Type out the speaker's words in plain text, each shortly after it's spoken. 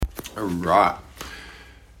Alright.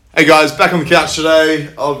 Hey guys, back on the couch today.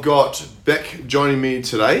 I've got Beck joining me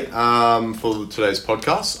today for today's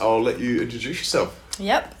podcast. I'll let you introduce yourself.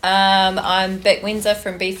 Yep. I'm Beck Windsor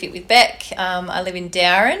from Be Fit with Beck. I live in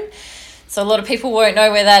Darren, so a lot of people won't know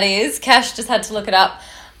where that is. Cash just had to look it up.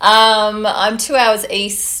 I'm 2 hours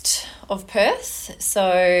east of Perth,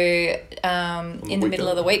 so in the middle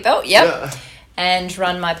of the wheat belt. Yep. Yeah. And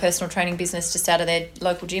run my personal training business just out of their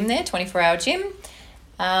local gym there, 24-hour gym.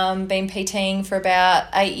 Been PTing for about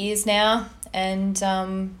 8 years now, and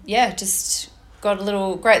just got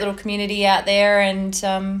a great little community out there, and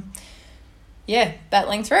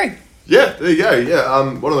battling through. Yeah, there you go.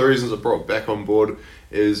 Yeah, one of the reasons I brought Beck on board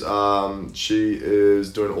is she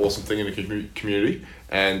is doing an awesome thing in the community,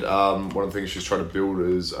 and one of the things she's trying to build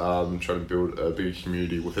is trying to build a bigger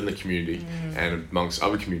community within the community and amongst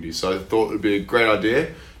other communities. So I thought it would be a great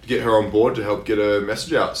idea to get her on board to help get a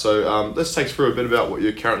message out. So let's take us through a bit about what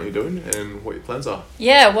you're currently doing and what your plans are.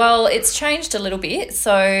 Yeah, well, it's changed a little bit.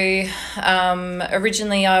 So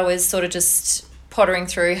originally I was sort of just pottering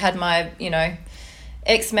through, had my,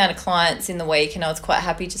 X amount of clients in the week, and I was quite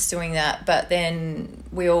happy just doing that. But then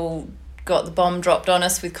we all got the bomb dropped on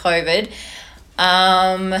us with COVID.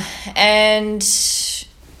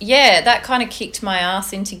 That kind of kicked my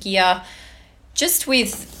ass into gear just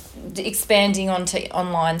with expanding onto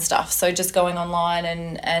online stuff. So just going online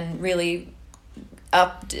and really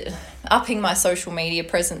upping my social media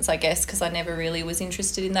presence, I guess, because I never really was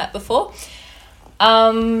interested in that before.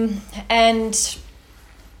 So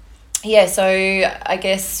I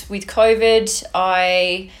guess with COVID,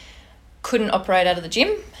 I couldn't operate out of the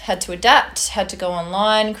gym, had to adapt, had to go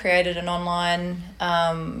online, created an online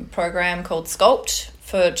program called Sculpt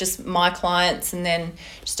for just my clients, and then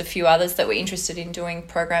just a few others that were interested in doing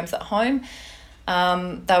programs at home.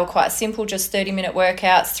 They were quite simple, just 30-minute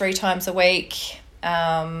workouts 3 times a week,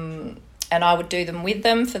 and I would do them with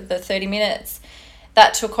them for the 30 minutes.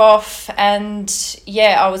 That took off, and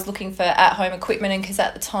I was looking for at-home equipment, and because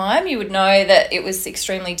at the time you would know that it was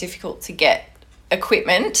extremely difficult to get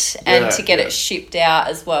equipment and to get it shipped out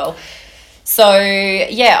as well. So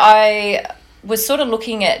I was sort of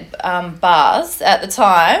looking at bars at the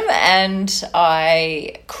time, and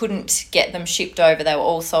I couldn't get them shipped over. They were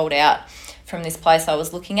all sold out from this place I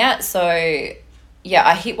was looking at. So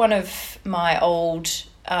I hit one of my old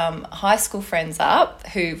high school friends up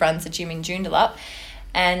who runs a gym in Joondalup,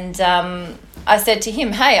 and I said to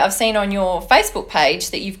him, hey, I've seen on your Facebook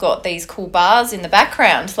page that you've got these cool bars in the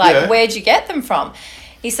background. Where'd you get them from?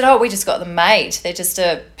 He said, oh, we just got them made. They're just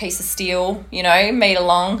a piece of steel, meter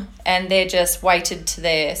long, and they're just weighted to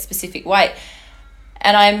their specific weight.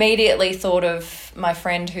 And I immediately thought of my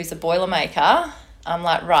friend who's a Boilermaker. I'm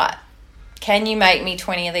like, right, can you make me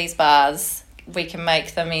 20 of these bars? We can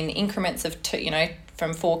make them in increments of 2,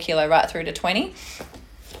 from 4 kilo right through to 20.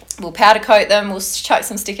 We'll powder coat them, we'll chuck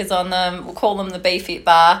some stickers on them, we'll call them the Be Fit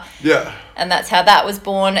bar. Yeah. And that's how that was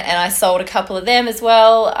born. And I sold a couple of them as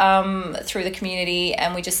well through the community,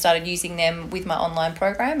 and we just started using them with my online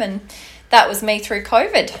program, and that was me through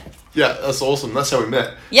COVID. Yeah, that's awesome. That's how we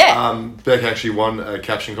met. Yeah. Beck actually won a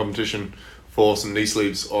caption competition for some knee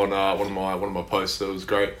sleeves on one of my posts. That was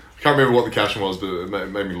great. I can't remember what the caption was, but it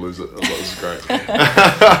made me lose it. I thought it was great.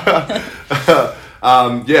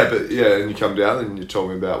 And you come down and you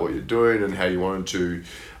told me about what you're doing and how you wanted to.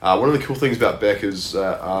 One of the cool things about Beck is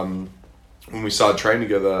that when we started training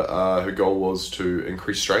together, her goal was to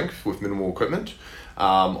increase strength with minimal equipment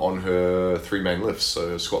on her 3 main lifts,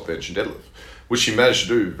 so squat, bench, and deadlift, which she managed to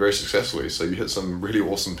do very successfully. So you hit some really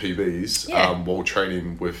awesome PBs while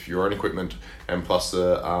training with your own equipment, and plus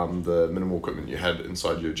the minimal equipment you had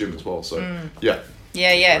inside your gym as well. So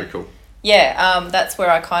very cool. Yeah, that's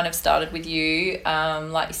where I kind of started with you.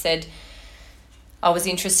 Like you said, I was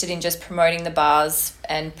interested in just promoting the bars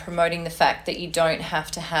and promoting the fact that you don't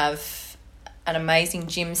have to have an amazing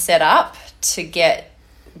gym set up to get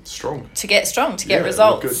results.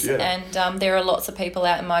 Good, And there are lots of people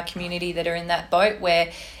out in my community that are in that boat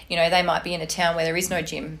where, they might be in a town where there is no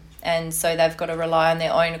gym, and so they've got to rely on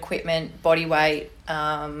their own equipment, body weight,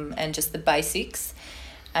 and just the basics.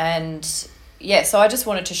 And so I just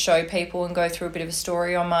wanted to show people and go through a bit of a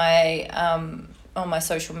story on my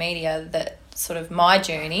social media, that sort of my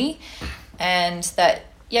journey, and that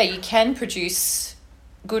you can produce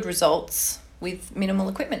good results with minimal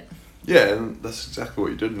equipment. Yeah, and that's exactly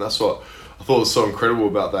what you did, and that's what I thought was so incredible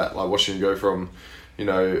about that. Like watching you go from, in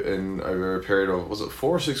over a period of, was it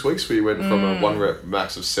 4 or 6 weeks, where you went from a 1 rep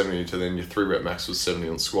max of 70 to then your 3 rep max was 70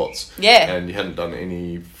 on squats. Yeah, and you hadn't done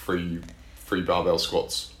any free barbell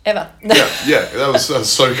squats ever. That was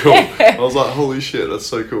so cool. I was like, holy shit, that's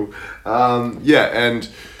so cool.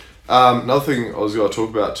 Another thing I was going to talk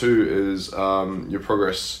about too is your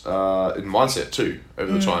progress in mindset too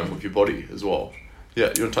over the time with your body as well.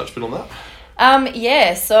 Yeah, you want to touch a bit on that?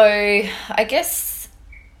 Yeah, so I guess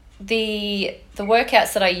the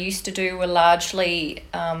workouts that I used to do were largely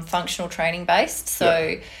functional training based.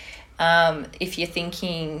 So if you're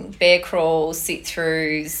thinking bear crawls, sit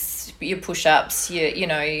throughs, your push ups, you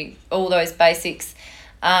know, all those basics,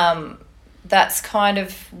 that's kind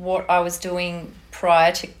of what I was doing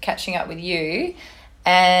prior to catching up with you.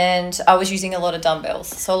 And I was using a lot of dumbbells,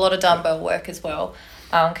 so a lot of dumbbell work as well,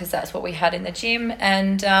 because that's what we had in the gym,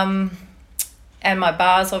 and my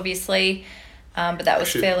bars obviously. But that was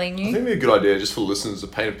Actually, fairly new. I think it'd be a good idea just for listeners to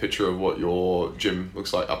paint a picture of what your gym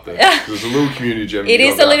looks like up there. Because it's a little community gym. It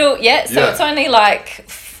is a little, so Yeah. it's only like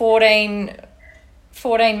 14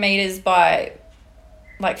 metres by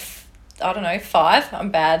like, I don't know, 5. I'm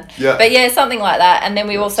bad. Yeah. But yeah, something like that. And then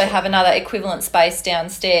we Yeah, also that's have another equivalent space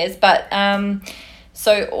downstairs. But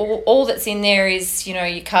so all that's in there is, you know,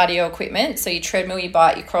 your cardio equipment. So your treadmill, your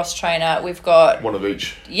bike, your cross trainer. We've got... One of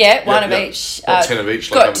each. One of each. Not 10 of each.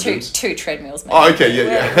 Like Got other gyms. two treadmills, maybe. Oh, okay,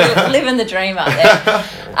 yeah. We're living the dream up there.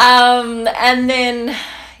 And then,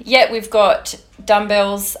 we've got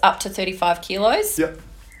dumbbells up to 35 kilos. Yep.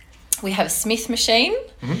 We have a Smith machine.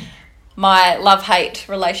 Mm-hmm. My love-hate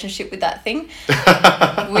relationship with that thing.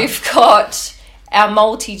 We've got our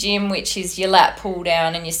multi-gym, which is your lat pull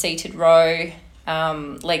down and your seated row,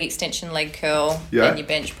 leg extension, leg curl, and your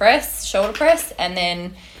bench press, shoulder press. And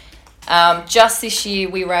then just this year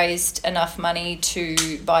we raised enough money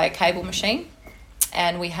to buy a cable machine,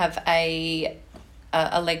 and we have a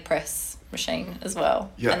leg press machine as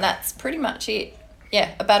well. Yeah. And that's pretty much it. Yeah,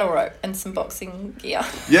 a battle rope and some boxing gear.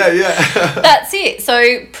 Yeah. That's it.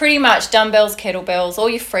 So pretty much dumbbells, kettlebells, all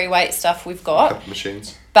your free weight stuff we've got. Couple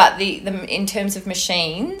machines. But the in terms of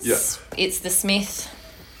machines, it's the Smith,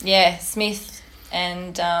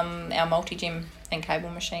 and our multi-gym and cable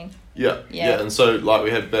machine. Yeah. And so, like,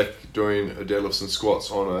 we had Beck doing a deadlifts and squats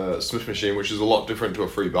on a Smith machine, which is a lot different to a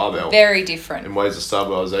free barbell. Very different. In ways of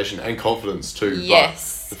stabilization and confidence too.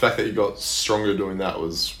 Yes. But the fact that you got stronger doing that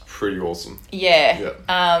was pretty awesome. Yeah.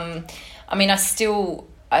 I mean, I still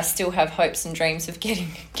have hopes and dreams of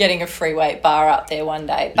getting a free weight bar up there one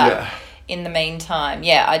day. But in the meantime,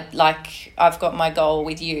 I've got my goal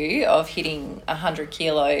with you of hitting 100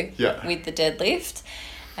 kilo with the deadlift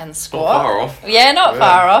and squat. Not far off. Yeah, not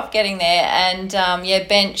far off, getting there. And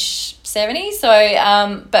bench 70. So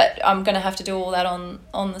but I'm going to have to do all that on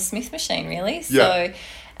the Smith machine, really. So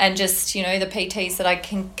and just, you know, the PTs that I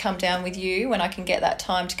can come down with you when I can get that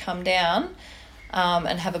time to come down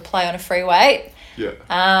and have a play on a free weight.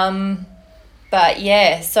 But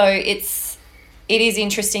so it is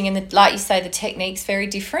interesting, and like you say, the technique's very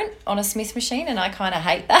different on a Smith machine, and I kind of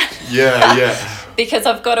hate that. Because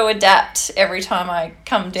I've got to adapt every time I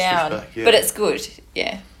come down. Back, but it's good.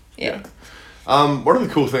 One of the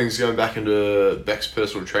cool things going back into Beck's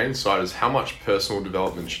personal training side is how much personal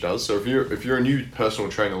development she does. So if you're a new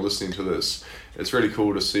personal trainer listening to this, it's really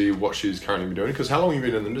cool to see what she's currently doing. Because how long have you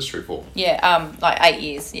been in the industry for? Like 8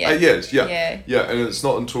 years. 8 years. Yeah. And it's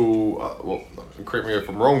not until correct me if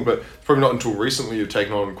I'm wrong, but it's probably not until recently you've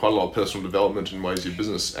taken on quite a lot of personal development in ways of your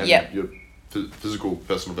business and your physical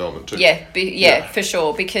personal development too. For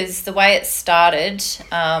sure. Because the way it started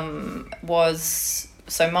was...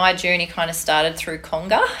 So my journey kind of started through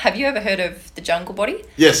Conga. Have you ever heard of the Jungle Body?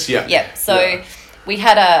 Yes, yeah. Yeah. So we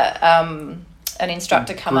had an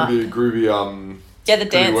instructor come up. Groovy, the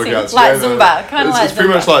dancing, workouts. like Zumba, kind of like It's pretty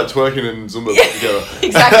much like twerking and Zumba together.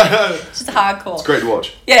 Exactly. It's just hardcore. It's great to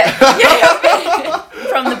watch. Yeah.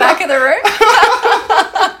 From the back of the room.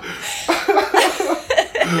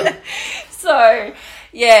 So...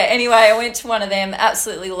 anyway, I went to one of them,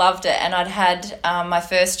 absolutely loved it, and I'd had my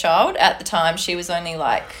first child at the time. She was only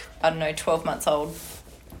 12 months old,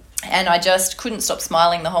 and I just couldn't stop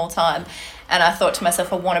smiling the whole time, and I thought to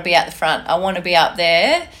myself, I want to be at the front. I want to be up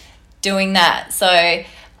there doing that. So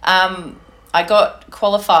I got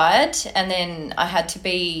qualified, and then I had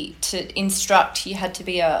to instruct, you had to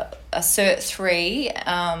be a Cert 3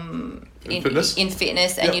 in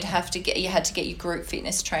fitness, and you had to get your group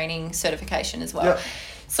fitness training certification as well.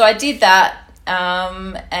 So I did that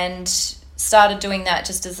and started doing that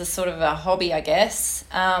just as a sort of a hobby, I guess.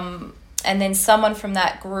 And then someone from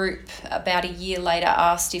that group about a year later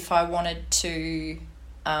asked if I wanted to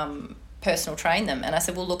personal train them, and I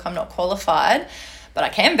said, well, look, I'm not qualified, but I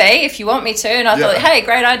can be if you want me to. And I thought, hey,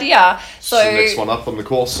 great idea. So the next one up on the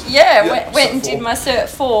course. Went and did my Cert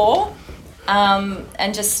 4.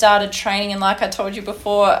 And just started training, and like I told you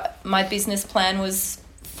before, my business plan was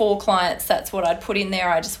 4 clients. That's what I'd put in there.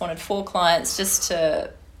 I just wanted 4 clients just to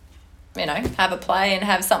have a play and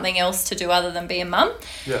have something else to do other than be a mum.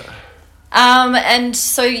 Yeah. And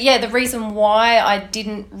so, the reason why I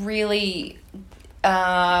didn't really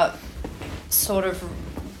sort of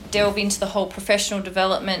delve into the whole professional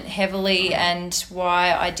development heavily, and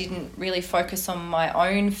why I didn't really focus on my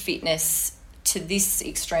own fitness to this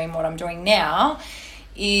extreme, what I'm doing now,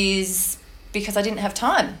 is because I didn't have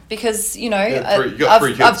time. Because, I've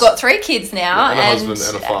got 3 kids now. And a husband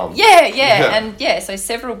and a farm. And so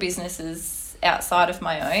several businesses outside of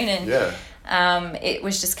my own. And it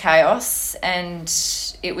was just chaos, and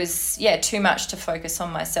it was, too much to focus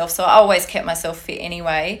on myself. So I always kept myself fit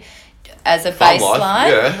anyway as a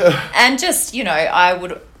baseline. And just, I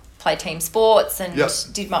would play team sports and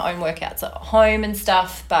did my own workouts at home and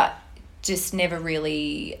stuff, but just never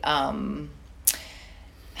really had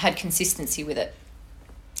consistency with it.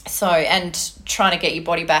 So, and trying to get your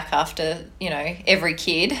body back after, every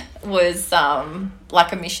kid was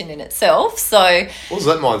like a mission in itself. So what was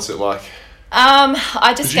that mindset like?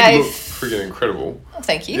 I just you gave... look freaking incredible. Oh,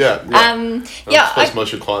 thank you. Yeah. I suppose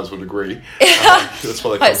most of your clients would agree. That's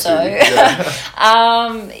why they come to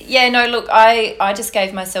you. Look, I just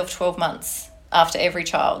gave myself 12 months after every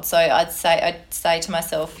child. So I'd say to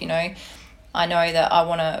myself, I know that I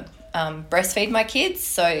want to breastfeed my kids,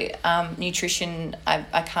 so nutrition,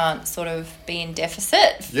 I can't sort of be in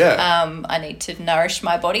deficit. I need to nourish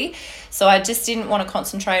my body. So I just didn't want to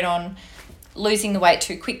concentrate on losing the weight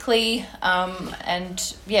too quickly,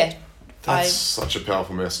 that's such a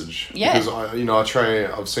powerful message. Yeah. Because I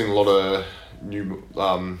train. I've seen a lot of new,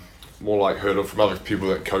 more like heard of from other people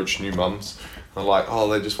that coach new mums. They're like,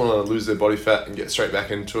 they just want to lose their body fat and get straight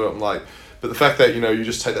back into it. I'm like, but the fact that you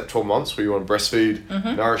just take that 12 months where you want to breastfeed,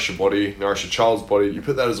 nourish your body, nourish your child's body, you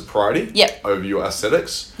put that as a priority over your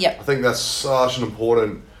aesthetics. I think that's such an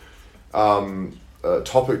important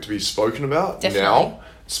topic to be spoken about now.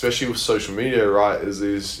 Especially with social media, right, is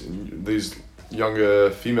these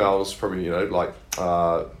younger females, probably,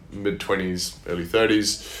 mid-20s, early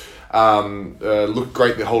 30s, look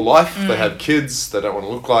great their whole life. They have kids. They don't want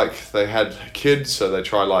to look like they had kids, so they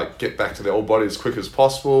try, get back to their old body as quick as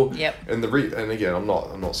possible. And and again, I'm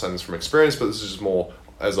not saying this from experience, but this is just more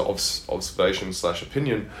as an observation /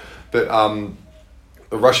 opinion. But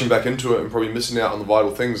rushing back into it and probably missing out on the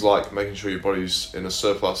vital things like making sure your body's in a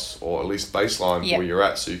surplus or at least baseline where you're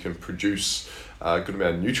at, so you can produce a good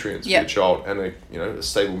amount of nutrients for your child, and a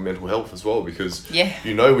stable mental health as well, because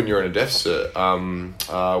when you're in a deficit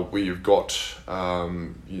where you've got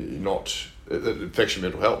it affects your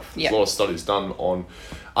mental health. There's a lot of studies done on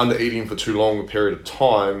under eating for too long a period of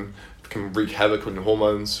time can wreak havoc on your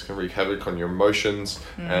hormones, can wreak havoc on your emotions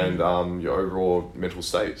and your overall mental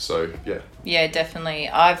state. So yeah, definitely.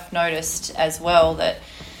 I've noticed as well that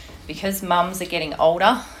because mums are getting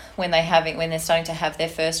older when they're starting to have their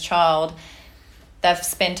first child, they've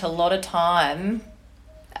spent a lot of time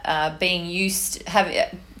they're used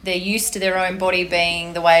to their own body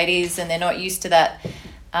being the way it is, and they're not used to that.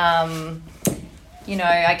 I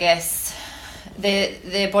guess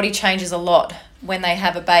their body changes a lot when they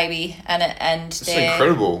have a baby, and it's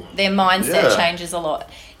incredible. Their mindset changes a lot.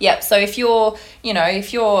 So if you're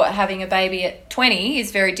having a baby at 20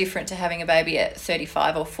 is very different to having a baby at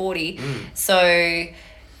 35 or 40. So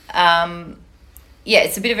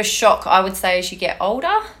it's a bit of a shock, I would say, as you get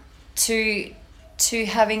older to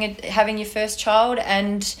having your first child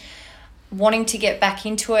and wanting to get back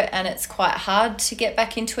into it, and it's quite hard to get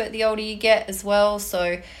back into it the older you get as well.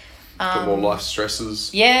 So got more life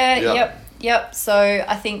stresses. Yep. So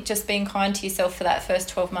I think just being kind to yourself for that first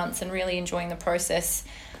 12 months and really enjoying the process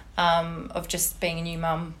of just being a new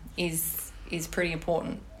mum is pretty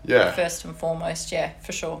important. First and foremost,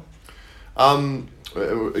 for sure.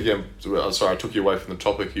 Again, sorry, I took you away from the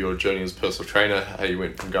topic, your journey as a personal trainer, how you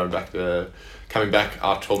went from coming back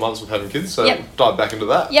after 12 months with having kids. So dive back into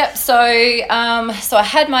that. So I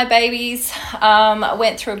had my babies. I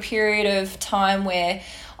went through a period of time where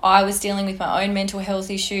I was dealing with my own mental health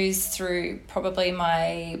issues through probably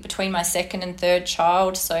between my second and third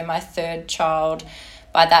child. So my third child,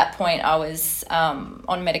 by that point, I was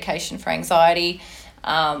on medication for anxiety.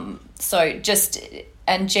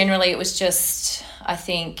 And generally it was just, I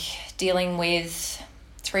think, dealing with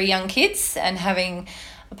 3 young kids and having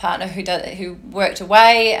a partner who worked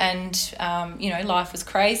away, and life was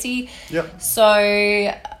crazy.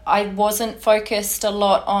 So I wasn't focused a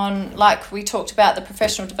lot on, like we talked about, the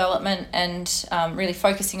professional development and really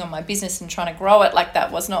focusing on my business and trying to grow it. Like,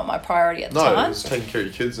 that was not my priority at the time. No, it was taking care of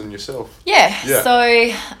your kids and yourself.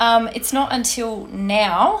 So it's not until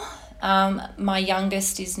now. My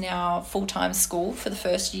youngest is now full-time school for the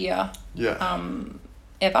first year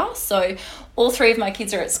ever. So all 3 of my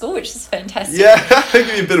kids are at school, which is fantastic. Yeah, give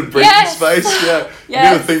you a bit of breathing Yes. space. Yeah,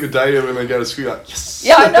 Yes. you gotta think the day when they go to school, you're like, yes.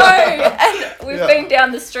 Yeah, I know. And we've Yeah. been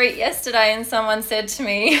down the street yesterday and someone said to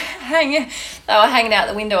me, they were hanging out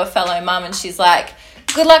the window, a fellow mum, and she's like,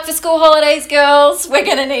 good luck for school holidays, girls. We're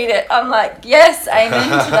going to need it. I'm like, yes, amen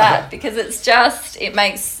to that, because it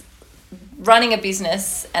makes running a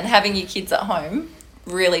business and having your kids at home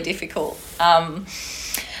really difficult.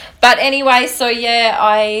 But anyway, so yeah,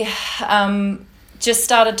 I just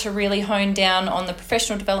started to really hone down on the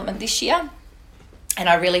professional development this year, and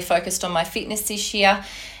I really focused on my fitness this year.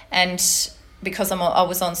 And because I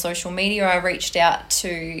was on social media, I reached out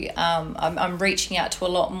to I'm reaching out to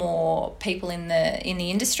a lot more people in the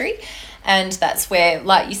industry, and that's where,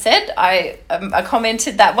 like you said, I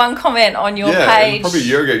commented that one comment on your page. And probably a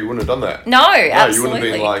year ago you wouldn't have done that. No, You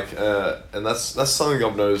absolutely. wouldn't have been like, and that's something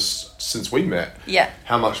I've noticed since we met. Yeah.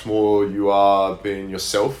 How much more you are being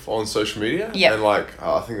yourself on social media. Yeah. And like,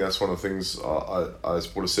 I think that's one of the things I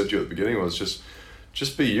would have said to you at the beginning was just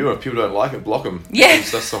be you. If people don't like it, block them. Yeah.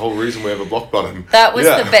 Because that's the whole reson we have a block button. That was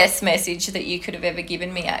Yeah. the best message that you could have ever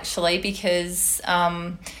given me, actually, because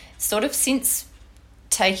sort of since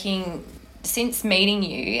meeting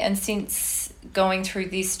you and since going through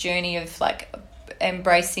this journey of like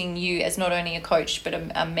embracing you as not only a coach but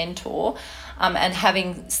a mentor, and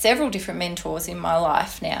having several different mentors in my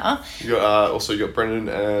life now. You got you got Brendan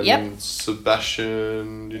and Yep.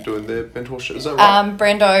 Sebastian. You're doing their mentorship. Is that right?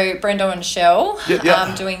 Brendo and Shell,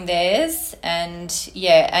 Yeah. doing theirs, and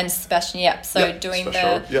Sebastian. Yep. So Yeah, doing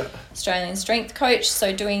Sebastian, the yeah. Australian Strength Coach.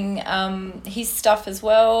 So doing his stuff as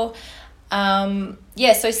well.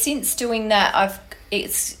 So since doing that,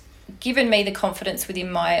 it's given me the confidence within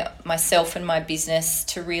myself and my business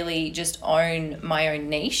to really just own my own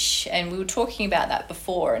niche. And we were talking about that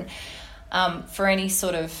before. And for any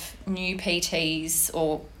sort of new PTs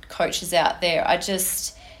or coaches out there,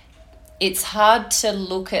 it's hard to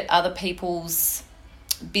look at other people's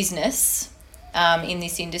business in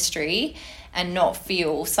this industry and not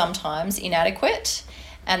feel sometimes inadequate,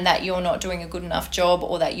 and that you're not doing a good enough job,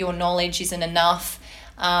 or that your knowledge isn't enough.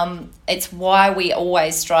 It's why we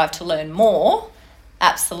always strive to learn more,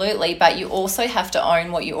 absolutely, but you also have to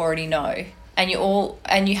own what you already know, and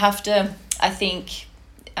you have to, I think,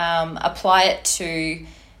 apply it to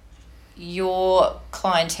your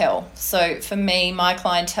clientele. So for me, my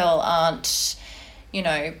clientele aren't,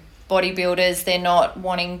 bodybuilders. They're not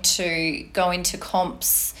wanting to go into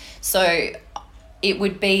comps. So it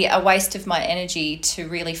would be a waste of my energy to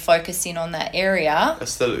really focus in on that area.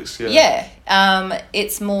 Aesthetics, yeah. Yeah.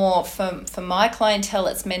 It's more for my clientele,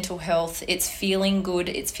 it's mental health. It's feeling good.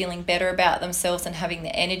 It's feeling better about themselves and having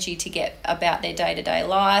the energy to get about their day-to-day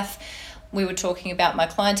life. We were talking about my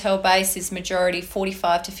clientele base is majority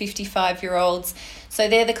 45 to 55-year-olds. So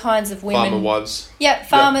they're the kinds of women. Farmer wives. Yeah,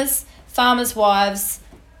 farmers' wives.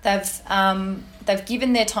 They've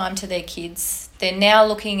given their time to their kids. They're now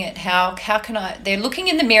looking at they're looking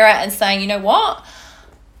in the mirror and saying, you know what,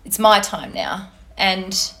 it's my time now.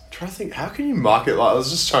 And Trying to think, how can you market? Like, I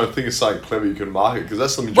was just trying to think of something clever you can market, because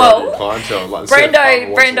that's the majority of your clientele. Like,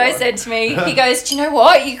 Brendo said to me, he goes, do you know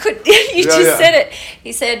what? You said it.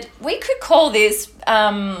 He said, we could call this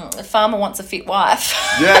Farmer Wants a Fit Wife.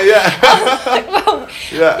 Yeah. Like, well,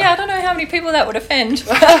 Yeah. I don't know how many people that would offend.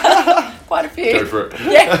 Quite a few. Go for it.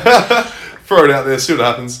 Yeah. Throw it out there, see what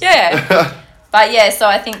happens. Yeah. But yeah, so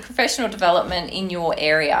I think professional development in your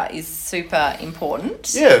area is super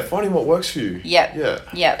important. Yeah, finding what works for you. Yep.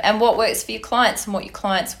 Yeah. And what works for your clients and what your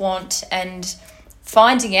clients want, and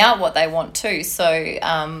finding out what they want too. So,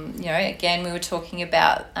 again, we were talking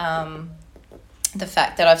about the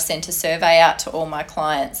fact that I've sent a survey out to all my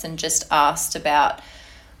clients and just asked about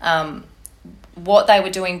what they were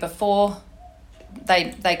doing before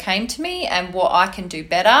they came to me and what I can do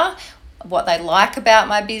better, what they like about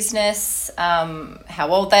my business, how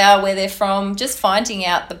old they are, where they're from, just finding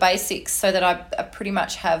out the basics so that I pretty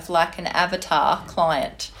much have like an avatar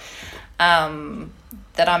client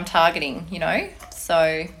that I'm targeting,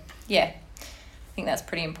 So, yeah, I think that's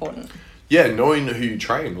pretty important. Yeah, knowing who you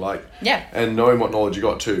train, and knowing what knowledge you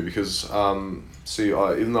got too, because,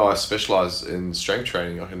 even though I specialise in strength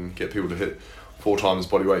training, I can get people to hit 4 times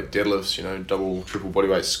bodyweight deadlifts, double, triple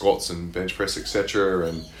bodyweight squats and bench press,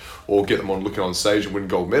 etc., or get them looking on stage and win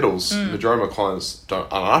gold medals. The majority of my clients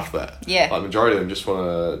aren't after that. Yeah. Like, majority of them just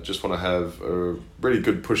want to have a really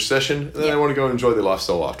good push session, and then they want to go and enjoy their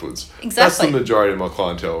lifestyle afterwards. Exactly. That's the majority of my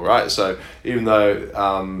clientele, right? So even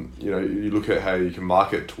though you look at how you can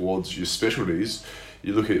market towards your specialties,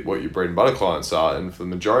 you look at what your bread and butter clients are, and for the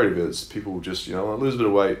majority of it, it's people just lose a bit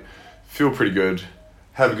of weight, feel pretty good,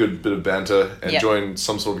 have a good bit of banter and Yep. join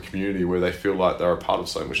some sort of community where they feel like they're a part of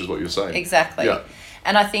something, which is what you're saying. Exactly. Yeah.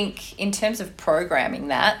 And I think in terms of programming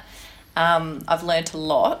that, I've learnt a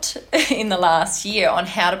lot in the last year on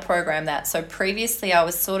how to program that. So previously I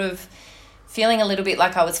was sort of feeling a little bit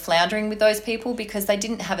like I was floundering with those people because they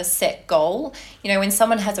didn't have a set goal. You know, when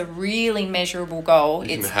someone has a really measurable goal, You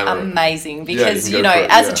can it's hammer it. amazing because, you you can go know,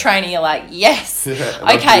 for it, as yeah. a trainer, you're like, yes, Yeah, and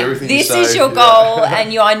I'll do okay, everything you this say, is your yeah. goal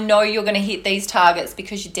and I know you're going to hit these targets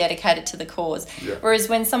because you're dedicated to the cause. Yeah. Whereas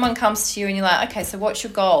when someone comes to you and you're like, okay, so what's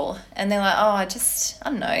your goal? And they're like, oh, I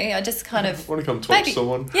don't know, I just kind of... Want to come talk to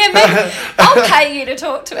someone? Yeah, maybe I'll pay you to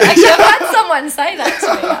talk to me. Actually, I've had someone say that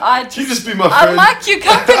to me. Can you just be my I friend? like your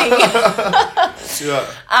company. Yeah.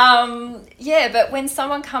 Yeah, but when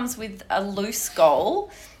someone comes with a loose goal,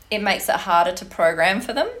 it makes it harder to program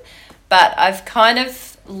for them. But I've kind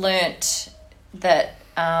of learnt that,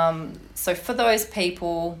 so for those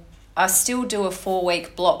people, I still do a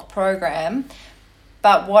 4-week block program.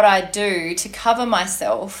 But what I do to cover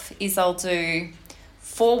myself is I'll do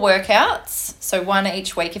 4 workouts, so 1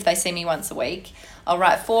 each week if they see me once a week. I'll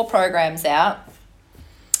write 4 programs out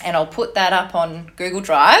and I'll put that up on Google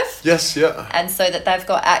Drive. Yes, yeah. And so that they've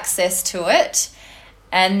got access to it.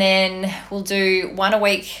 And then we'll do 1 a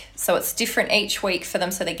week, so it's different each week for them,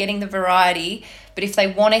 so they're getting the variety. But if they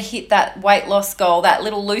want to hit that weight loss goal, that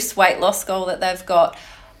little loose weight loss goal that they've got,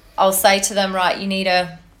 I'll say to them, right, you need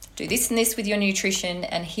to do this and this with your nutrition,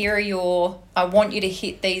 and here are I want you to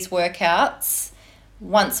hit these workouts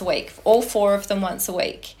once a week, all 4 of them once a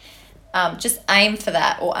week. Just aim for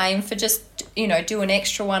that, or aim for just, you know, do an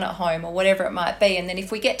extra one at home or whatever it might be. And then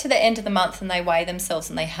if we get to the end of the month and they weigh themselves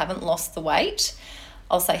and they haven't lost the weight,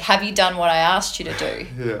 I'll say, have you done what I asked you to do?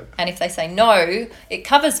 Yeah. And if they say no, it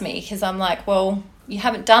covers me because I'm like, well, you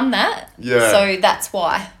haven't done that. Yeah. So that's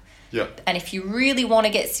why. Yeah. And if you really want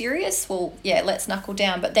to get serious, well, yeah, let's knuckle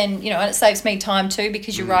down. But then, you know, and it saves me time too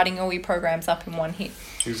because you're writing all your programs up in one hit.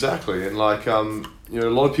 Exactly. And like, you know,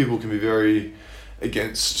 a lot of people can be very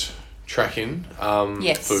against tracking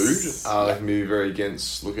Yes. food. They can be very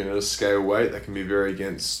against looking at a scale weight. They can be very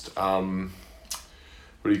against, what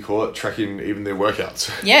do you call it, tracking even their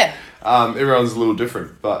workouts. Yeah. Everyone's a little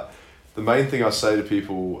different, but the main thing I say to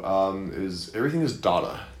people is everything is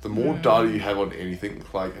data. The more data you have on anything,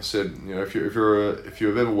 like I said, you know, if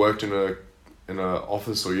you've ever worked in an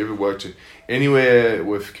office, or you ever worked anywhere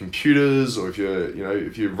with computers, or if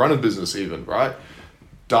you run a business even, right?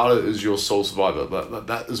 Data is your sole survivor.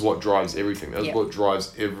 That is what drives everything. That's what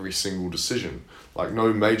drives every single decision. Like,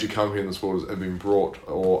 no major company in this world has ever been brought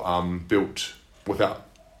or built without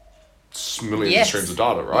millions of streams of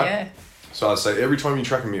data, right? Yeah. So I say every time you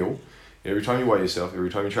track a meal, every time you weigh yourself, every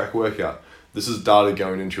time you track a workout, this is data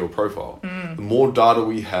going into your profile. The more data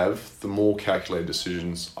we have, the more calculated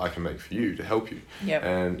decisions I can make for you to help you. Yep.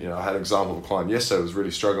 And, you know, I had an example of a client yesterday who was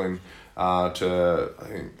really struggling I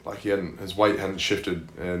think, like, his weight hadn't shifted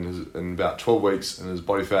in about 12 weeks, and his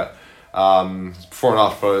body fat, before and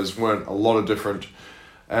after photos weren't a lot of different.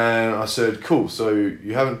 And I said, cool, so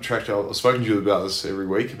you haven't tracked, I've spoken to you about this every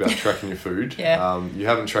week, about tracking your food. Yeah. You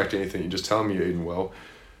haven't tracked anything, you're just telling me you're eating well.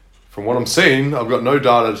 From what I'm seeing, I've got no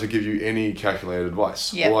data to give you any calculated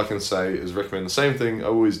advice. Yep. All I can say is recommend the same thing I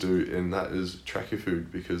always do, and that is track your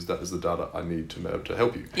food, because that is the data I need to be able to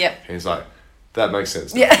help you. Yep. And he's like, that makes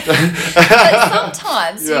sense. Yeah. But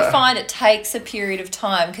sometimes Yeah. you find it takes a period of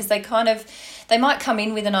time because they might come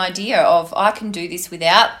in with an idea of, I can do this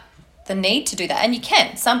without the need to do that. And you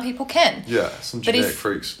can. Some people can. Yeah, some But genetic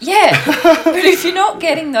freaks. Yeah. But if you're not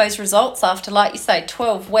getting those results after, like you say,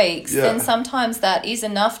 12 weeks, Yeah. then sometimes that is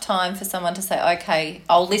enough time for someone to say, okay,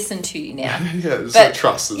 I'll listen to you now. Yeah, it's But like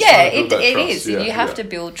trust. It's yeah, trying to build that it trust. is. Yeah, You have yeah. to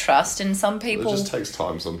build trust. And some people... It just takes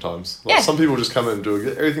time sometimes. Like, Yeah. some people just come in and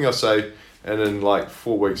do everything I say, and in like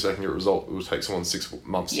 4 weeks they can get a result. It will take someone 6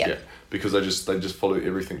 months Yep. to get, because they just follow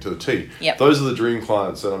everything to the T. Yep. Those are the dream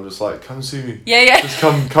clients, and I'm just like, come see me. Yeah. Just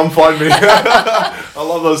come find me. I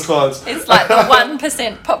love those clients. It's like the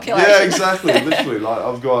 1% population. Yeah, exactly. Literally, like,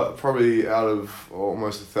 I've got probably out of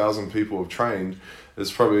almost 1,000 people I've trained,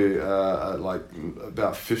 there's probably like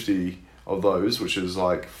about 50 of those, which is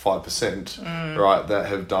like 5%, right, that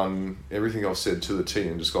have done everything I've said to the T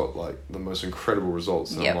and just got like the most incredible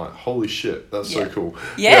results. And Yep. I'm like, holy shit, that's so Yep. cool.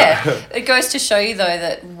 Yeah. It goes to show you, though,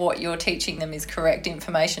 that what you're teaching them is correct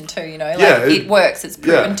information too, you know? Like, Yeah, it works. It's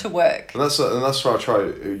proven yeah. to work. And that's why I try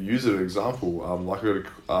to use it as an example. Like, I've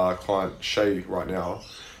got a client, Shay, right now,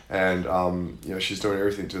 and you know, she's doing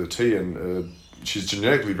everything to the T, and she's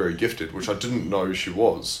genetically very gifted, which I didn't know she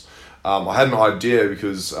was. I had an idea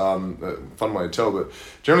because, fun way to tell, but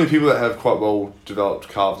generally people that have quite well developed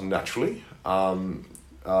calves naturally,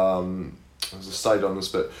 there's a study on this,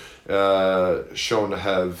 but shown to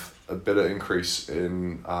have a better increase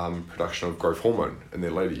in production of growth hormone in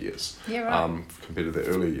their later years. Yeah, right. Compared to their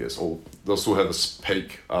earlier years. Or they'll still have a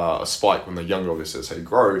spike when they're younger, obviously, as they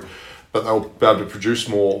grow, but they'll be able to produce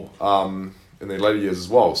more in their later years as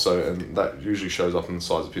well. So, and that usually shows up in the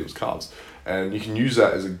size of people's calves. And you can use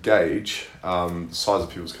that as a gauge, the size of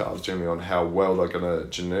people's calves, generally on how well they're going to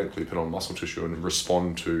genetically put on muscle tissue and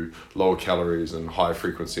respond to lower calories and higher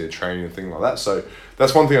frequency of training and things like that. So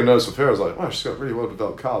that's one thing I noticed with her. I was like, wow, she's got really well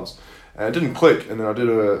developed calves. And it didn't click. And then I did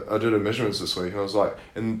her measurements this week, and I was like,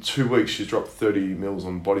 in 2 weeks she's dropped 30 mils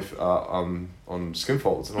on on skin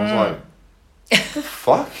folds, and I was like, the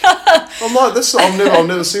fuck? I'm like, I've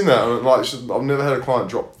never seen that. And like, I've never had a client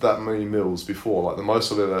drop that many mils before. Like, the most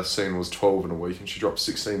I've ever seen was 12 in a week, and she dropped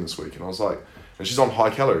 16 this week. And I was like, and she's on high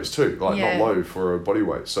calories too, like not low for her body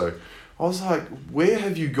weight. So I was like, where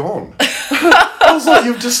have you gone? I was like,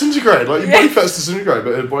 you've disintegrated. Like, your body fat's disintegrated,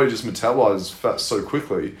 but her body just metabolizes fat so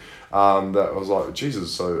quickly that I was like,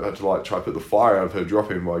 Jesus. So I had to like try to put the fire out of her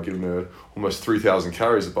dropping by giving her almost 3,000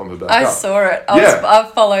 calories to bump her back up. I saw it. I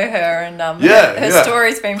follow her, and her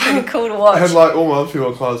story's been pretty cool to watch. And like all my other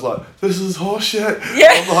female clients like, this is horseshit.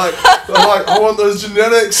 Yeah. I'm like, I want those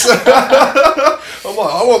genetics. I'm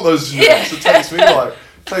like, I want those genetics. It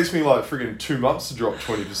takes me like friggin' 2 months to drop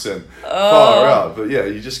 20%. Far out. But yeah,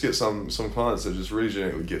 you just get some clients that are just really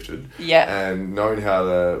genetically gifted. Yeah. And knowing how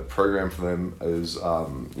to program for them is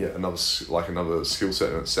another skill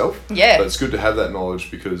set in itself. Yeah. But it's good to have that knowledge,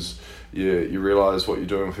 because you realise what you're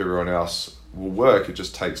doing with everyone else will work, it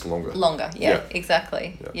just takes longer.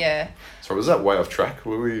 Exactly. Yeah. So was that way off track?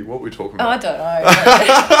 What were we talking about? I don't know.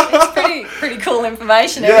 It's pretty cool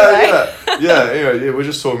information anyway. We're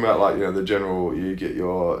just talking about like, the general, you get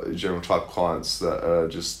your general type of clients that are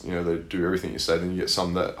just, they do everything you say, then you get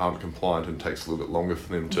some that aren't compliant and it takes a little bit longer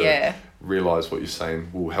for them to realise what you're saying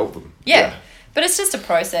will help them. Yeah. But it's just a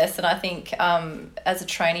process, and I think as a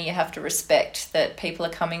trainer you have to respect that people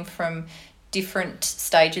are coming from different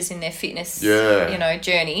stages in their fitness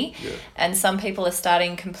journey, and some people are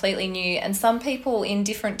starting completely new, and some people in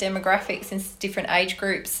different demographics and different age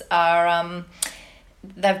groups are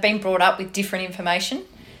they've been brought up with different information.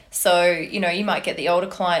 So you might get the older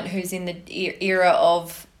client who's in the era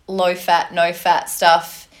of low fat, no fat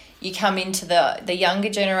stuff. You come into the younger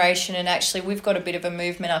generation, and actually we've got a bit of a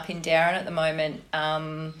movement up in Darren at the moment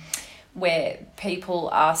where people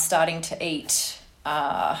are starting to eat,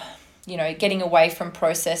 getting away from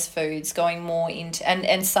processed foods, going more into,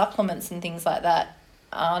 and supplements and things like that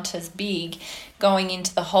aren't as big, going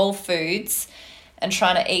into the whole foods and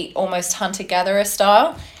trying to eat almost hunter-gatherer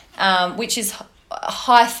style, which is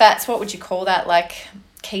high fats. What would you call that? Like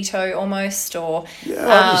keto almost, or... Yeah,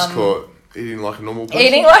 I just call it eating like a normal person.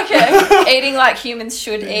 Eating like humans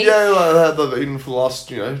should eat. Yeah, like that they've eaten for the last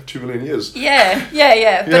 2 million years. Yeah.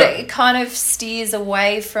 But it kind of steers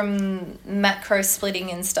away from macro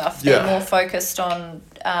splitting and stuff. They're more focused on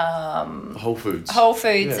whole foods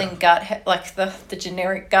and gut, like the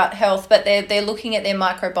generic gut health. But they're looking at their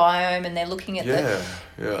microbiome, and they're looking at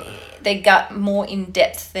their gut more in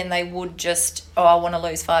depth than they would just, I want to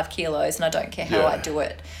lose 5 kilos and I don't care how I do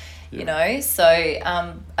it. So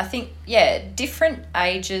I think different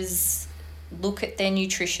ages look at their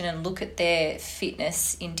nutrition and look at their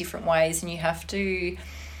fitness in different ways, and you have to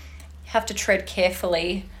tread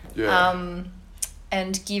carefully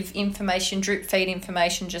and give information, drip feed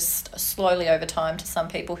information just slowly over time to some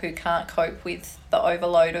people who can't cope with the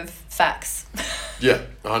overload of facts.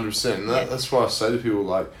 100%. And that's why I say to people,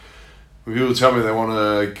 like, when people tell me they want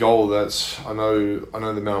a goal that's, I know the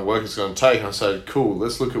amount of work it's going to take, and I say, cool,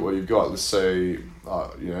 let's look at what you've got. Let's say, I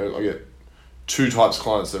get 2 types of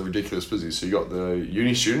clients that are ridiculous busy. So you got the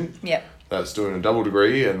uni student that's doing a double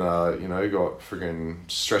degree and, got freaking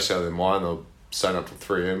stressed out of their mind. They're staying up till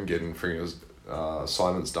 3 a.m, getting freaking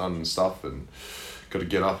assignments done and stuff, and got to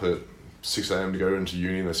get up at 6 a.m. to go into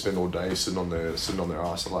uni, and they spend all day sitting on their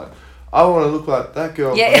ass. I'm like, I want to look like that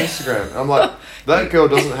girl on Instagram. And I'm like, that girl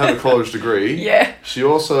doesn't have a college degree. Yeah. She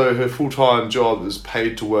also, her full-time job is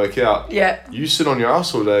paid to work out. Yeah. You sit on your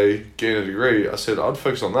ass all day getting a degree. I said, I'd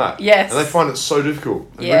focus on that. Yes. And they find it so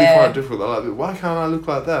difficult. They really find it difficult. They're like, why can't I look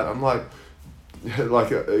like that? I'm like,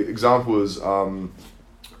 an example is,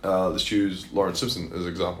 let's use Lauren Simpson as an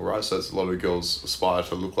example, right? So it's a lot of girls aspire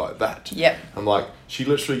to look like that. Yep. I'm like, she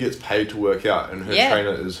literally gets paid to work out, and her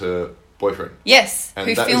trainer is her boyfriend. Yes, and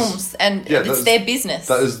who films, and it's their business.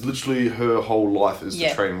 That is literally her whole life, is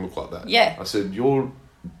to train and look like that. Yeah. I said, your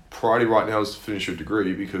priority right now is to finish your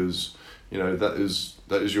degree, because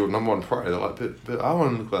that is your number one priority. They're like, but I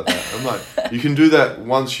want to look like that. I'm like, you can do that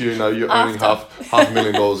once you're earning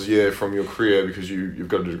 $500,000 a year from your career because you've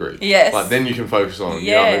got a degree. Yes. Like then you can focus on.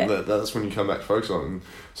 Yeah. That's when you come back to focus on. And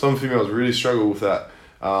some females really struggle with that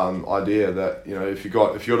idea that if you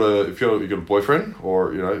got a boyfriend,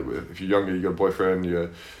 or if you're younger, you got a boyfriend, you're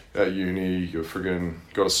at uni, you're friggin'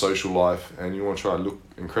 got a social life, and you want to try to look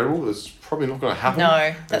incredible. It's probably not going to happen.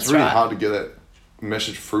 No, that's It's really right. hard to get that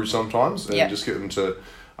message through sometimes, and Yep. just get them to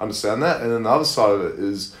understand that. And then the other side of it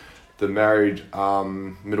is the married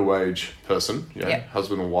middle-aged person, Yep.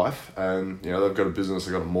 husband and wife, and they've got a business,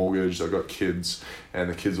 they've got a mortgage, they've got kids, and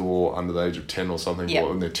the kids are all under the age of 10 or something, Yep.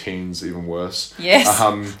 or in their teens, even worse. Yes.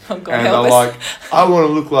 Oh, God And they're help us. like, I want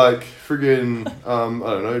to look like friggin' I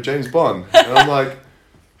don't know, James Bond. And I'm like,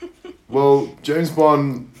 well, James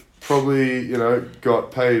Bond probably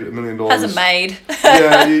got paid $1 million. Has a maid.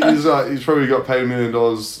 Yeah, he's probably got paid $1 million.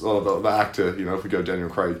 Or the actor, if we go Daniel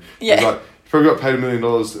Craig, Yeah. he's probably got paid $1 million,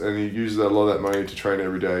 and he uses a lot of that money to train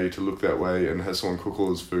every day to look that way, and has someone cook all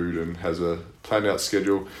his food, and has a planned out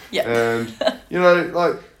schedule. Yeah. And I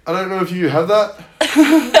don't know if you have that.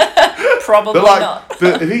 Probably They're like, not.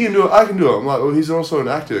 but if he can do it, I can do it. I'm like, well, he's also an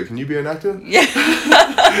actor. Can you be an actor? Yeah.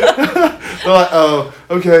 They're like, oh,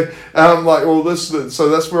 okay. And I'm like, well, so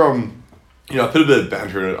that's where I put a bit of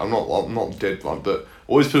banter in it. I'm not dead blunt, but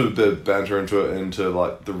always put a bit of banter into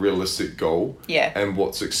like the realistic goal. Yeah. And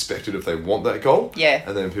what's expected if they want that goal. Yeah.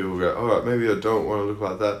 And then people go, all right, maybe I don't want to look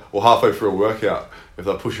like that. Or halfway through a workout, if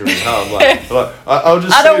they're pushing really hard, I'm like,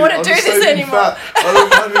 I don't want to do this anymore. I don't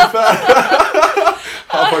mind being fat.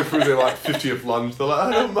 Halfway through their 50th lunge, they're like,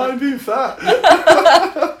 I don't mind being fat.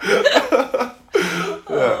 Oh,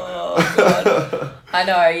 God. I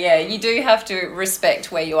know, yeah. You do have to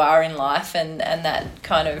respect where you are in life, and that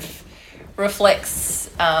kind of reflects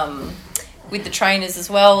with the trainers as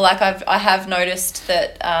well. Like I have noticed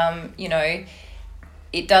that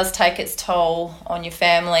it does take its toll on your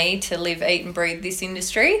family to live, eat and breathe this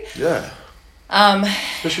industry. Yeah.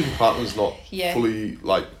 Especially if your partner's not Yeah. fully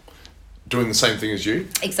doing the same thing as you.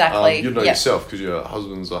 Exactly. You know Yep. yourself, because your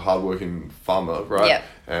husband's a hardworking farmer, right? Yep.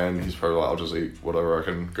 And he's probably like, I'll just eat whatever I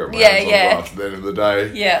can grab my Yeah, hands on yeah. after the end of the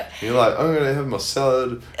day. Yeah. And you're like, I'm going to have my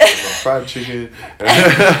salad, my fried chicken.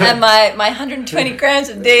 And my 120 grams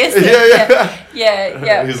of this. and- Yeah.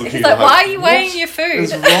 Yeah. He's He's looking like, like, why are you weighing "What your food?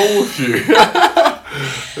 What's wrong with you?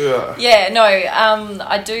 Yeah. Yeah, no,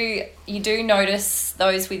 you do notice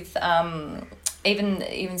those with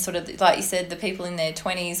even sort of, like you said, the people in their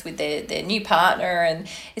 20s with their new partner, and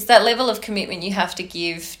it's that level of commitment you have to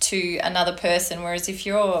give to another person, whereas if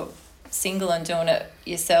you're single and doing it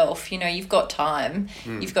yourself, you've got time.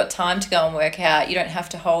 You've got time to go and work out. You don't have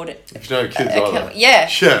to hold it. If you don't have kids either. Yeah.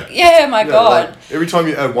 Sure. Yeah, my God. Like, every time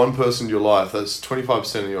you add one person to your life, that's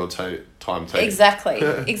 25% of your time taken. Exactly.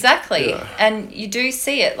 Yeah. And you do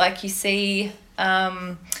see it. Like you see,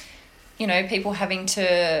 people having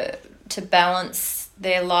to balance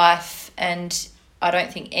their life, and I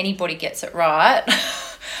don't think anybody gets it right.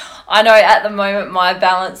 I know at the moment my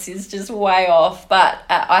balance is just way off, but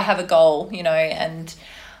I have a goal, and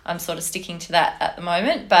I'm sort of sticking to that at the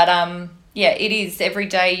moment. But it is every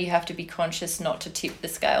day you have to be conscious not to tip the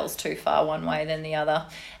scales too far one way than the other,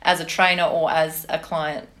 as a trainer or as a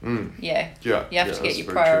client. Yeah. Yeah. You have to get that's your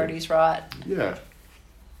very priorities right. true. Yeah.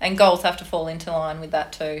 And goals have to fall into line with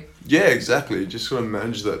that too. Yeah, exactly. Just got to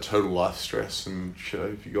manage that total life stress, and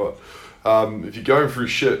if you got, if you're going through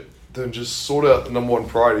shit, then just sort out the number one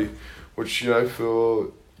priority, which for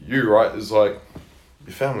you, right, is like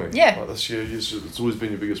your family. Yeah. Like that's it's always been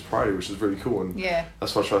your biggest priority, which is really cool, and Yeah.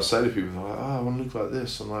 that's what I try to say to people. They're like, I want to look like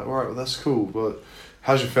this. I'm like, all right, well that's cool, but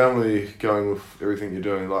how's your family going with everything you're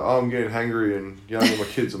doing? Like, I'm getting hangry and yelling at my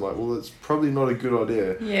kids. I'm like, well, that's probably not a good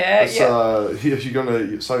idea. Yeah.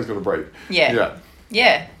 Something's gonna break. Yeah. Yeah.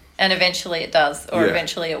 Yeah. And eventually it does, or Yeah.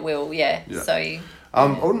 eventually it will. Yeah. Yeah. So I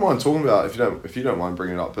wouldn't mind talking about, if you don't mind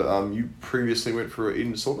bringing it up, but you previously went for an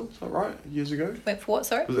eating disorder, is that right? Years ago? went for what?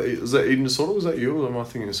 Sorry. Was that eating disorder? Was that you, or am I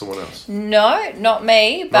thinking of someone else? No, not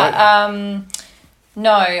me. But Right.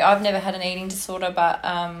 no, I've never had an eating disorder. But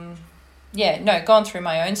gone through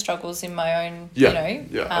my own struggles in my own. Yeah,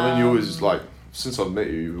 yeah. I mean, you always since I've met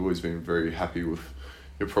you, you've always been very happy with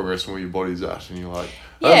your progress and where your body's at, and you're like,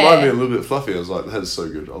 I don't mind being a little bit fluffy. I was like, that is so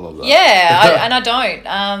good. I love that. Yeah, I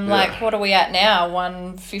don't. Like, what are we at now?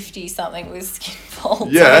 150 something with skin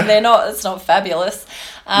folds. Yeah. I mean, it's not fabulous.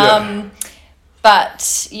 But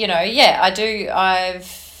I do.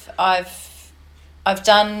 I've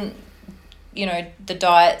done, the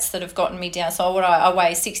diets that have gotten me down. So I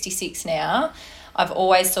weigh 66 now. I've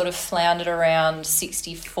always sort of floundered around I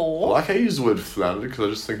 64. like how you use the word flounder because I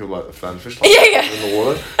just think of like the flounder fish Yeah. in the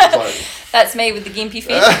water. It's like, That's me with the gimpy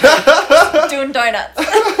fish doing donuts.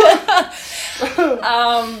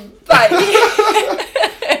 But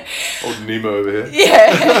old Nemo over here.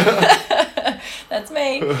 yeah, that's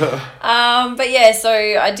me. But yeah, so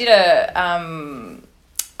I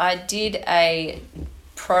did a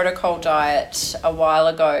protocol diet a while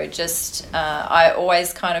ago. I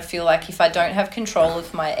always kind of feel like if I don't have control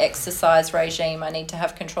of my exercise regime, I need to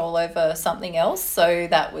have control over something else. So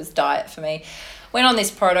that was diet for me. Went on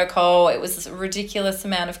this protocol. It was a ridiculous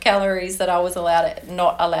amount of calories that I was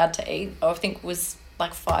not allowed to eat. I think it was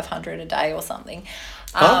like 500 a day or something.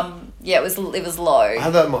 Huh? Yeah, it was low. I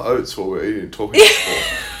had that in my oats while we were eating and talking before.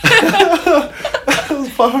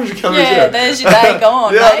 500 calories. Yeah, there's your day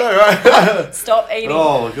gone. Yeah, mate. I know, right? Stop eating.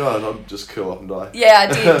 Oh my god, I'd just curl up and die. Yeah, I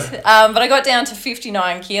did. But I got down to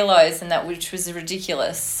 59 kilos, and which was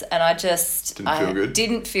ridiculous. And I just Didn't feel good.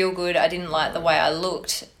 Didn't feel good. I didn't like the way I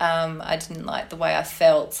looked. I didn't like the way I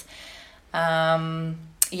felt. And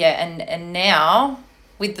now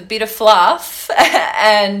with the bit of fluff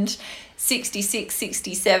and 66,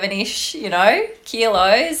 67-ish,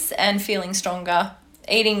 kilos, and feeling stronger,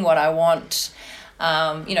 eating what I want,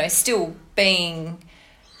 still being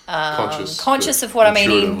conscious of what I'm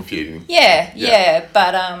eating. Yeah,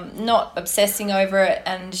 but not obsessing over it.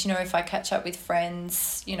 And, if I catch up with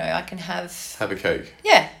friends, I can have a cake.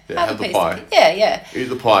 Yeah, have the piece pie. of cake. Yeah. Eat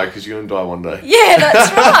the pie because you're going to die one day. Yeah,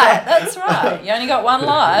 that's right. You only got one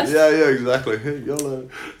life. Yeah, exactly. YOLO.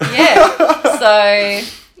 Yeah. So,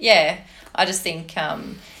 yeah, I just think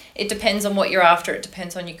it depends on what you're after. It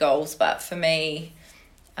depends on your goals. But for me,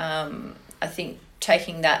 I think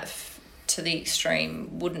taking that to the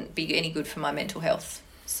extreme wouldn't be any good for my mental health.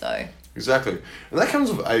 So exactly, and that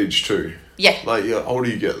comes with age too. Yeah. Like the older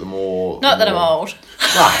you get, the more. Not that I'm old.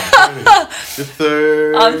 No, you're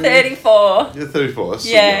 30. I'm 34. You're 34. That's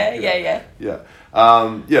Yeah.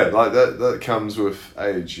 Like that comes with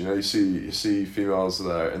age. You see females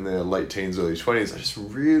that are in their late teens, early 20s. They just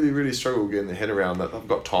really, really struggle getting their head around that. They've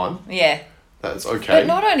got time. Yeah. That's okay. But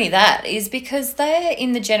not only that, is because they're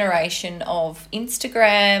in the generation of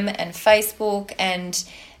Instagram and Facebook, and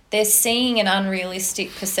they're seeing an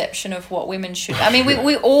unrealistic perception of what women should. I mean,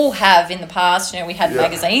 we all have in the past. We had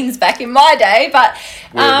magazines back in my day, but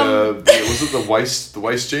was it the waist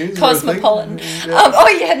jeans? Cosmopolitan.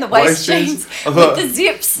 Yeah. And the waist jeans with the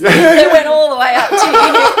zips Yeah. that went all the way up to you.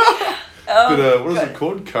 What is it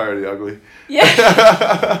called? Coyote Ugly.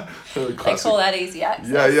 Yeah. They call that easy access.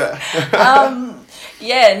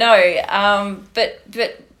 Yeah. But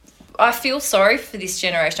I feel sorry for this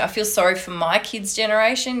generation. I feel sorry for my kids'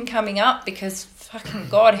 generation coming up, because fucking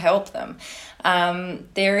God help them.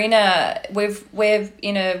 We're in a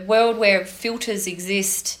world where filters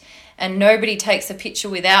exist and nobody takes a picture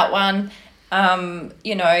without one.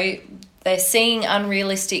 They're seeing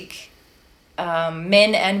unrealistic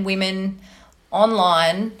men and women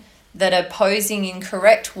online that are posing in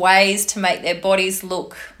correct ways to make their bodies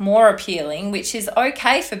look more appealing, which is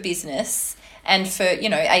okay for business and for,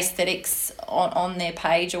 aesthetics on their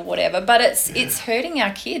page or whatever. But it's hurting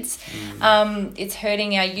our kids. It's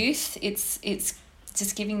hurting our youth. It's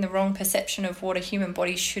just giving the wrong perception of what a human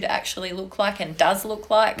body should actually look like and does look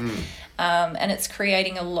like. And it's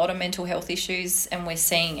creating a lot of mental health issues, and we're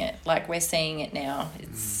seeing it. Like, we're seeing it now.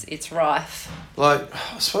 It's rife. Like,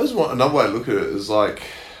 I suppose another way to look at it is like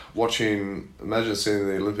imagine seeing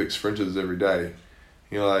the Olympic sprinters every day.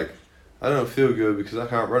 You're like, I don't feel good because I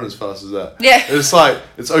can't run as fast as that. Yeah. It's like,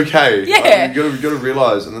 it's okay. Yeah. Like, you gotta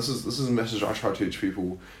realize, and this is a message I try to teach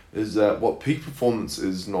people, is that what peak performance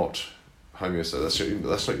is not homeostasis.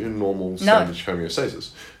 That's not your normal standard homeostasis.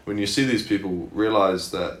 When you see these people,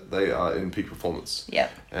 realize that they are in peak performance. Yeah.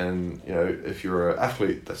 And if you're an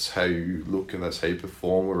athlete, that's how you look and that's how you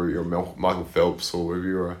perform. Whether you're Michael Phelps, or whether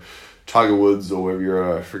you're a Tiger Woods, or whether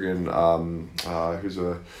you're a friggin'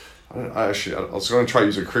 I was going to try to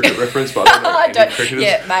use a cricket reference, but I don't know any cricketers.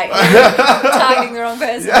 Yeah, mate. You're targeting the wrong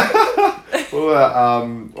person.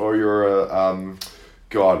 Yeah. Or you're a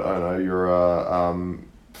God, I don't know. You're a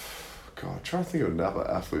God, trying to think of another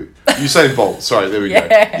athlete. Usain Bolt. Sorry, there we go.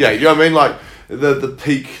 Yeah, you know what I mean? Like the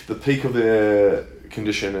peak of their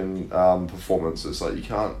condition and performance. It's like you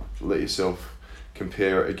can't let yourself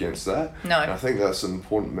compare it against that. No. And I think that's an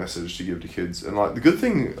important message to give to kids. And like the good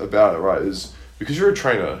thing about it, right, is because you're a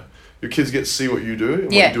trainer, your kids get to see what you do and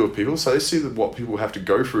what you do with people. So they see what people have to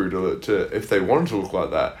go through to if they wanted to look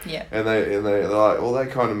like that. Yeah. And they're like, well,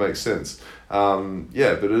 that kind of makes sense. But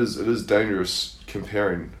it is dangerous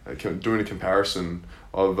doing a comparison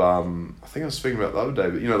of, I think I was speaking about the other day,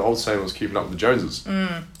 but the old saying was keeping up with the Joneses.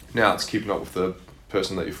 Now it's keeping up with the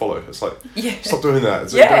person that you follow. It's like, stop doing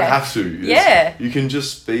that. You don't have to. You can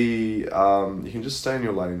just be, you can just stay in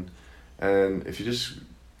your lane, and if you just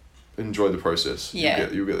enjoy the process,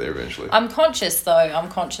 you'll get there eventually. I'm conscious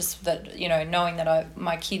that knowing that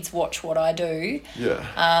my kids watch what I do,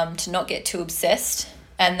 to not get too obsessed,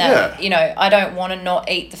 and that I don't want to not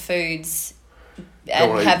eat the foods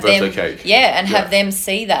and have them have them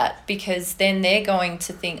see that, because then they're going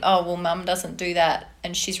to think, oh well, mum doesn't do that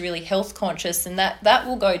and she's really health conscious, and that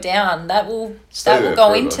will go down, that will go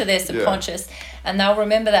forever into their subconscious, and they'll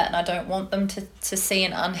remember that. And I don't want them to see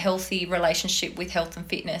an unhealthy relationship with health and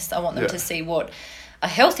fitness. I want them to see what a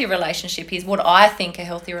healthy relationship is, what I think a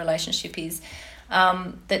healthy relationship is,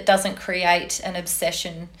 that doesn't create an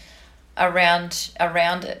obsession around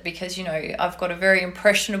it, because I've got a very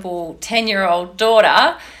impressionable 10-year-old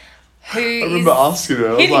daughter who I remember asking her,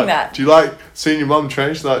 I was like, that. Do you like seeing your mum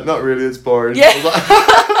train? She's like, not really, it's boring. Yeah.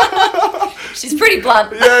 She's pretty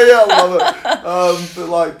blunt. I love it.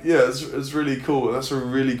 But it's really cool, and that's a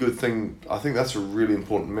really good thing. I think that's a really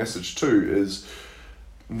important message too, is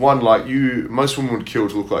one, like most women would kill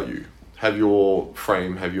to look like you. Have your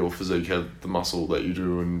frame, have your physique, have the muscle that you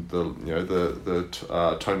do, and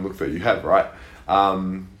the tone look that you have, right?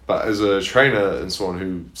 But as a trainer and someone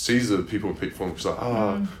who sees the people in peak form, she's like,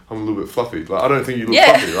 I'm a little bit fluffy. Like, I don't think you look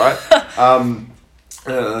fluffy, right?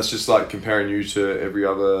 That's just like comparing you to every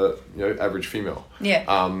other average female.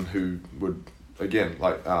 Who would again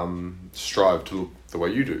strive to look the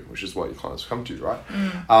way you do, which is what your clients come to, right?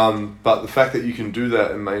 But the fact that you can do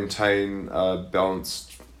that and maintain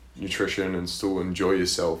balanced nutrition and still enjoy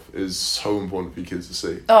yourself is so important for your kids to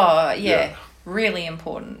see. Really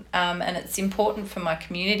important, and it's important for my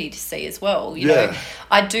community to see as well.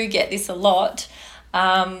 I do get this a lot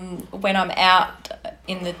when I'm out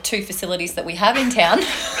in the two facilities that we have in town.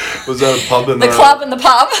 Was that a pub and the club and the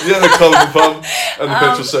pub? Yeah, the club and the pub and the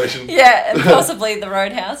petrol station. Yeah, and possibly the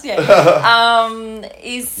roadhouse. Yeah,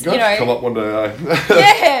 come up one day.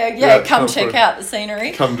 Come check out the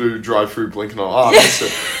scenery. Come do drive-through blink and I missed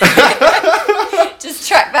it. Just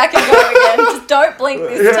track back and go again. Just don't blink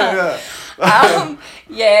this time.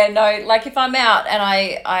 Like if I'm out and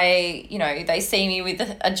I they see me with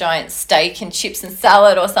a giant steak and chips and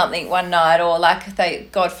salad or something one night, or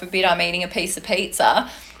God forbid I'm eating a piece of pizza,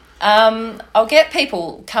 I'll get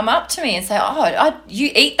people come up to me and say, you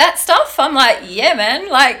eat that stuff? I'm like, yeah, man,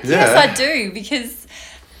 yes, I do, because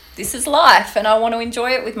this is life and I want to enjoy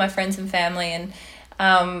it with my friends and family.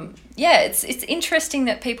 And it's interesting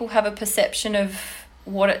that people have a perception of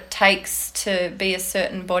what it takes to be a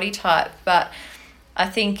certain body type, but I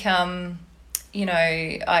think I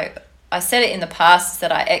said it in the past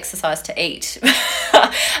that I exercise to eat.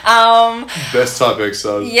 Best type of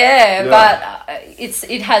exercise. But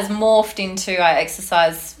it has morphed into I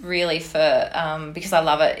exercise really for because I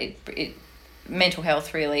love it. It mental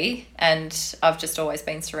health really, and I've just always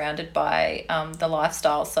been surrounded by the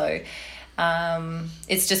lifestyle, so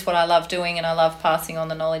it's just what I love doing, and I love passing on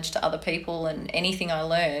the knowledge to other people, and anything I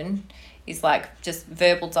learn is like just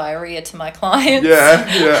verbal diarrhea to my clients.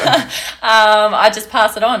 I just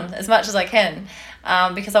pass it on as much as I can,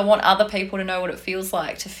 because I want other people to know what it feels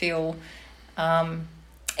like to feel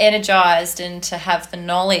energized and to have the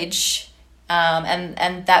knowledge,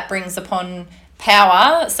 and that brings upon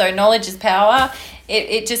power. So knowledge is power.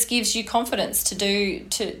 It just gives you confidence to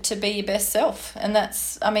be your best self, and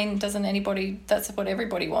that's what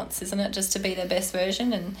everybody wants, isn't it? Just to be their best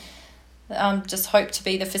version, and just hope to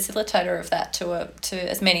be the facilitator of that to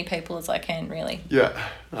as many people as I can, really.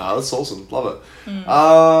 That's awesome. Love it.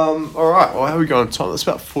 All right, well, how are we going on time? That's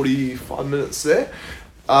about 45 minutes there.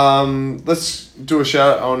 Let's do a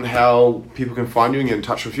shout out on how people can find you and get in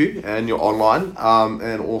touch with you, and your online,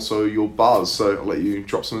 and also your bars. So I'll let you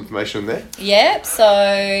drop some information in there. Yep. So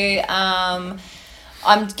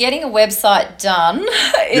I'm getting a website done.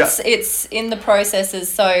 It's in the processes,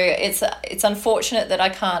 so it's unfortunate that I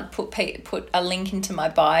can't put a link into my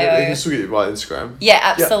bio. Yeah, you can still get it via Instagram. Yeah,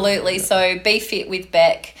 absolutely. Yep. So Be Fit with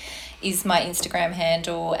Beck is my Instagram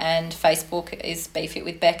handle, and Facebook is Be Fit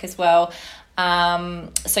with Beck as well.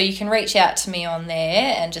 So you can reach out to me on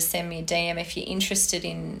there and just send me a DM if you're interested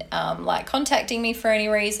in contacting me for any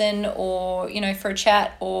reason, or for a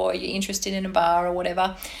chat, or you're interested in a bar or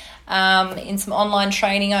whatever. In some online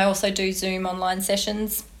training, I also do Zoom online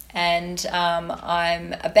sessions, and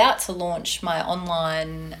I'm about to launch my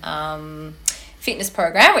online fitness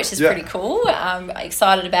program, which is pretty cool. I'm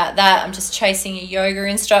excited about that. I'm just chasing a yoga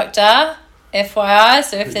instructor. FYI.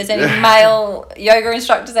 So if there's any male yoga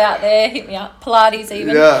instructors out there, hit me up. Pilates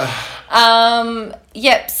even. Yeah.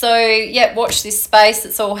 Watch this space.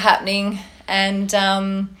 It's all happening. And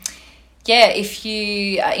if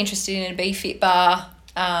you are interested in a BeFit bar,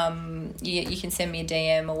 you can send me a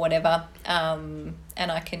DM or whatever, and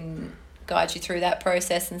I can guide you through that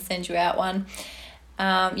process and send you out one.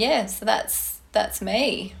 So that's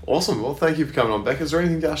me. Awesome. Well, thank you for coming on, Beck. Is there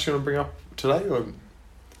anything else you want to bring up today? Or?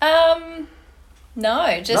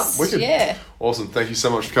 No, just wicked. Yeah. Awesome. Thank you so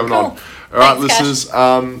much for coming Cool. on. All right, Thanks, listeners.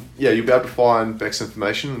 You'll be able to find Beck's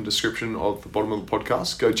information in the description of the bottom of the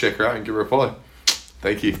podcast. Go check her out and give her a follow.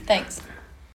 Thank you. Thanks.